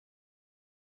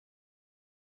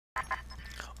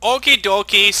Okie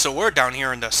dokie, so we're down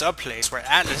here in the sub place where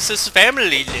Atlas's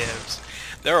family lives.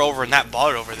 They're over in that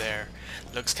bar over there.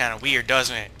 Looks kinda weird,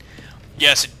 doesn't it?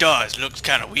 Yes, it does. Looks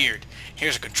kinda weird.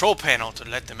 Here's a control panel to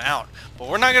let them out. But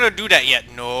we're not gonna do that yet.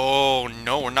 No,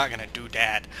 we're not gonna do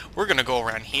that. We're gonna go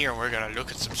around here and we're gonna look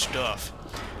at some stuff.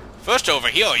 First over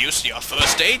here, you see a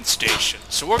first aid station.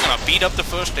 So we're gonna beat up the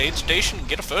first aid station and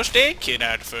get a first aid kit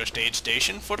out of the first aid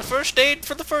station for the first aid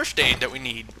that we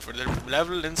need for the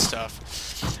level and stuff.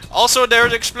 Also,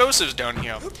 there's explosives down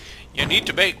here. You need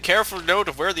to make careful note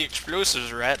of where the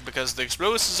explosives are at because the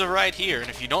explosives are right here. And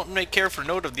if you don't make careful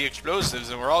note of the explosives,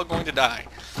 then we're all going to die.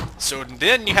 So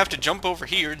then you have to jump over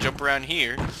here, jump around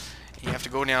here. You have to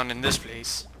go down in this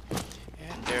place.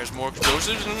 There's more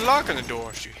explosives and a lock on the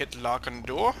door. So you hit the lock on the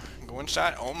door, go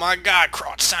inside. Oh my god,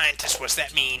 crotch scientist, what's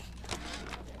that mean?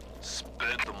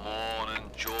 Spent the morning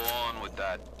jawing with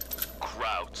that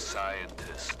crowd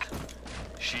scientist.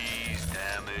 She's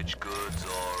damaged goods,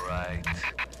 alright.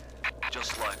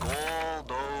 Just like all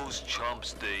those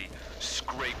chumps they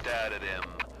scraped out of them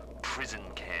prison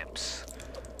camps.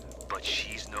 But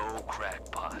she's no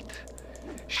crackpot.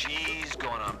 She's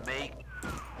gonna make...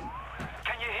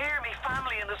 Can you hear me,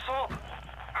 family in the sub?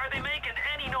 Are they making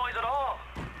any noise at all?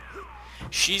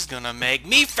 She's gonna make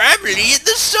me family in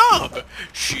the sub!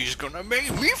 She's gonna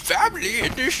make me family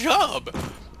in the sub!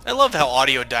 I love how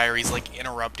audio diaries like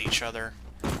interrupt each other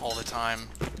all the time.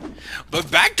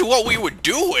 But back to what we were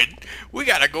doing! We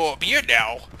gotta go up here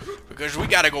now. Because we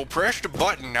gotta go press the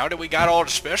button now that we got all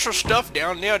the special stuff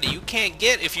down there that you can't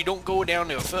get if you don't go down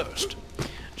there first.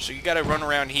 So you gotta run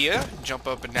around here, jump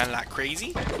up and down like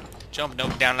crazy. Jumping up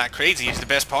and down like crazy is the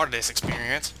best part of this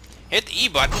experience. Hit the E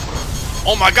button.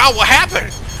 Oh my god, what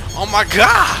happened? Oh my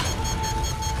god!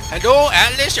 Hello,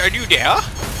 Atlas, are you there?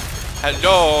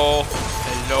 Hello?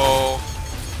 Hello?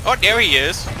 Oh, there he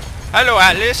is. Hello,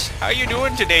 Atlas. How you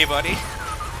doing today, buddy?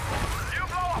 You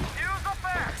blow a fuse up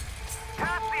there!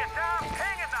 Can't see a damn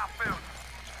thing in that booth!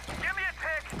 Give me a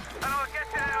tick, and I'll get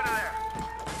you out of there!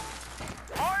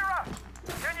 Moira!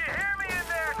 Can you hear me in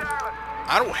there, darling?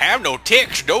 I don't have no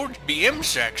ticks. Those be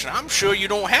insects. I'm sure you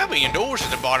don't have any of those at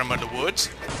the bottom of the woods.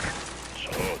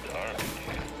 So, darling,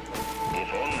 if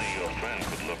only your friend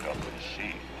could look up and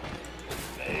see.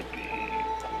 Maybe.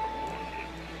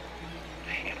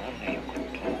 If only you could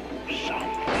do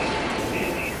something,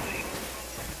 anything.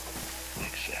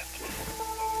 Except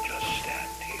just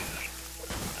stand here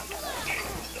and watch you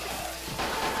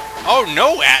die. Oh no,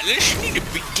 Atlas. You need to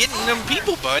be getting them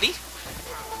people, buddy.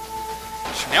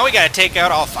 So now we gotta take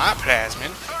out all 5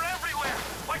 plasmin. They're everywhere!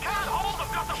 I can't hold them,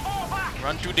 got to fall back!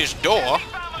 Run through this door.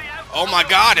 Oh my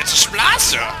god, it's a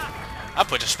splicer! I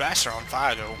put the splicer on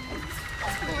fire though.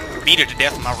 Beat her to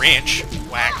death with my wrench.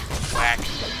 Whack, whack.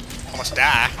 Almost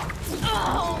die.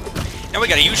 Now we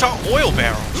gotta use our oil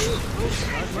barrels.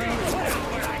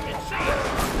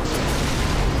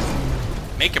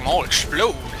 Make them all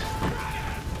explode.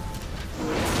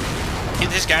 Hit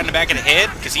this guy in the back of the head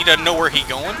because he doesn't know where he's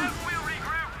going.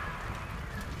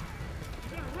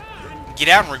 Get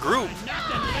out and regroup.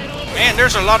 Man,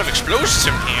 there's a lot of explosives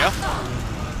in here.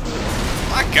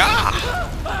 My god.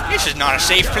 This is not a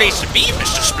safe place to be,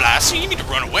 Mr. Splicer. You need to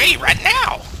run away right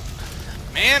now.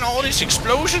 Man, all these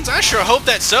explosions. I sure hope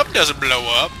that sub doesn't blow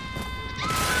up.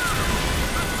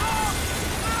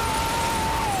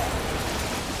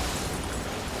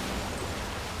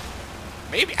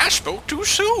 Maybe I spoke too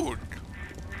soon.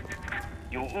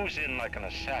 You ooze in like an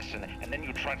assassin, and then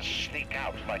you try to sneak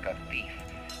out like a thief.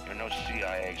 You're no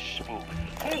CIA spook.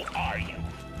 Who are you?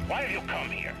 Why have you come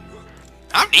here?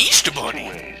 I'm the Easter 2 Bunny.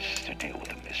 ways to deal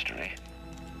with a mystery.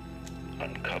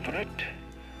 Uncover it,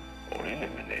 or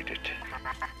eliminate it.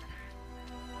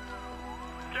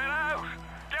 Get out!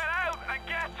 Get out and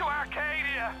get to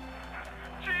Arcadia!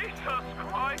 Jesus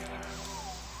Christ!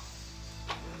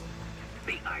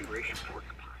 The Irish pork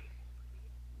pie.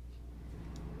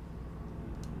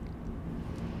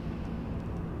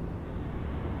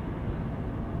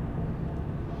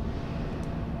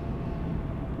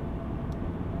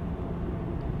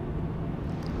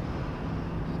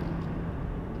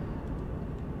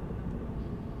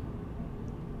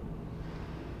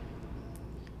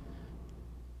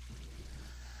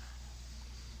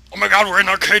 Oh my god, we're in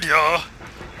Arcadia!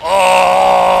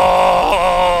 Oh!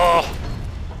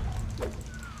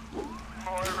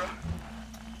 Moira.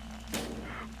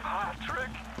 Patrick.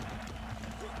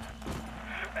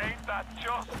 Ain't that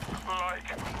just like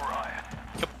Brian?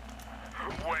 Yep.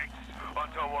 Waits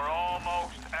until we're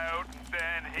almost out,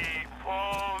 then he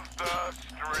pulls the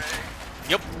string.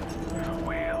 Yep.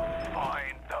 We'll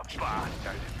find the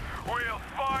bastard. We'll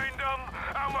find him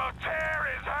and we'll tear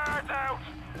his heart out.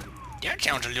 That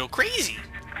sounds a little crazy.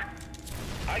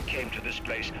 I came to this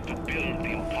place to build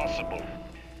the impossible.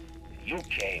 You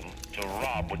came to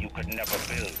rob what you could never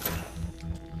build.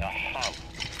 A hum,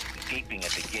 gaping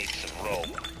at the gates of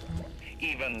Rome.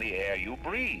 Even the air you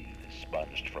breathe is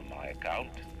sponged from my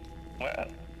account. Well,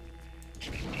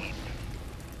 drink deep.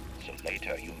 So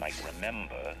later you might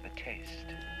remember the taste.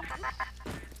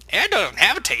 It doesn't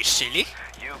have a taste, silly.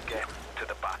 You get to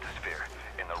the bathysphere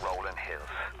in the rolling hills.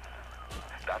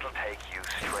 That'll take you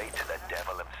straight to the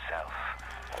devil himself.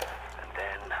 And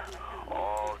then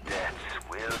all debts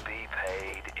will be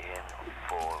paid in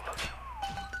full.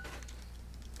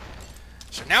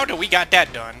 So now that we got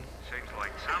that done... Seems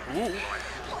like some Ooh,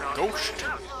 ghost.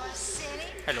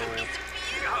 Hello.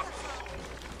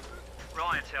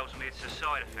 Ryan tells me it's a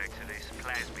side effect of this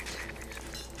plasmid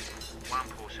disease. One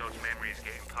poor sod's memory is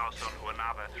getting passed on to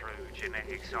another through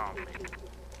genetic sampling.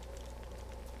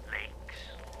 Leaks.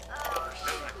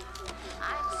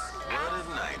 What a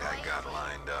night I got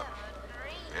lined up.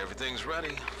 Everything's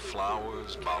ready.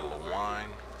 Flowers, bottle of wine,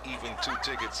 even 2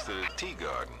 tickets to the tea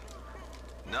garden.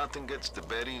 Nothing gets the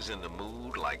Bettys in the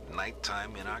mood like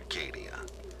nighttime in Arcadia.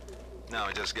 Now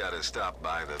I just gotta stop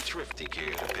by the thrifty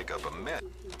kid to pick up a med.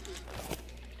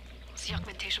 The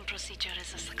augmentation procedure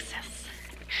is a success.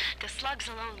 The slugs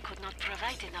alone could not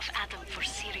provide enough Adam for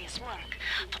serious work,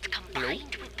 but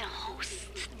combined with the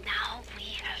host, now we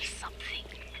have something.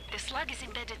 The slug is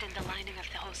embedded in the lining of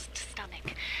the host's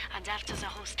stomach, and after the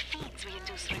host feeds, we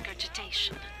induce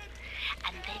regurgitation.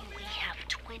 And then we have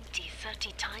 20,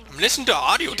 30 times... Listen to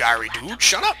audio diary, dude.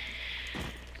 Shut up.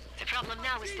 The problem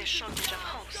now is the shortage of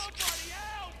hosts.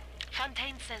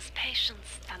 Fontaine says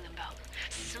patience, Tannenbaum.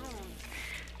 Soon,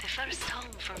 the first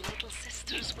home for little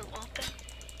sisters will open,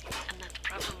 and that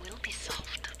problem will be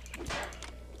solved.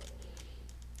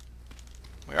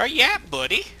 Where are you at,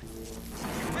 buddy?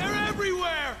 They're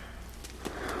everywhere!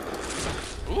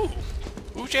 Ooh.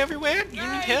 Who's everywhere? You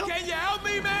need help? Can you help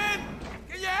me, man?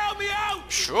 Can you help me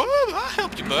out? Sure, I'll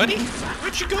help you, buddy.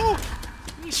 Where'd you go?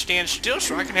 You need to stand still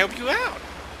so I can help you out.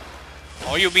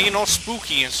 Oh, you're being all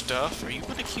spooky and stuff. Are you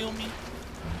gonna kill me?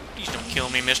 Please don't kill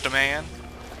me, Mr. Man.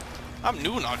 I'm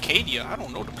new in Arcadia. I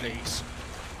don't know the place.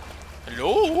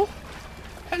 Hello?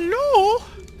 Hello?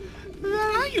 Where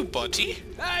are you, buddy?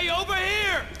 Hey, over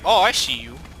here! Oh, I see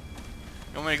you.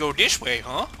 You want me to go this way,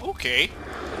 huh? Okay.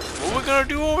 What we gonna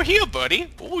do over here, buddy?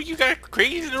 Oh, you got a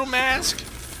crazy little mask.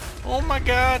 Oh my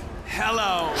god.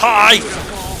 Hello. Hi!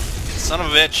 Beautiful. Son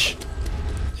of a bitch.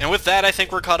 And with that, I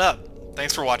think we're caught up.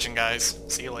 Thanks for watching, guys.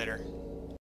 See you later.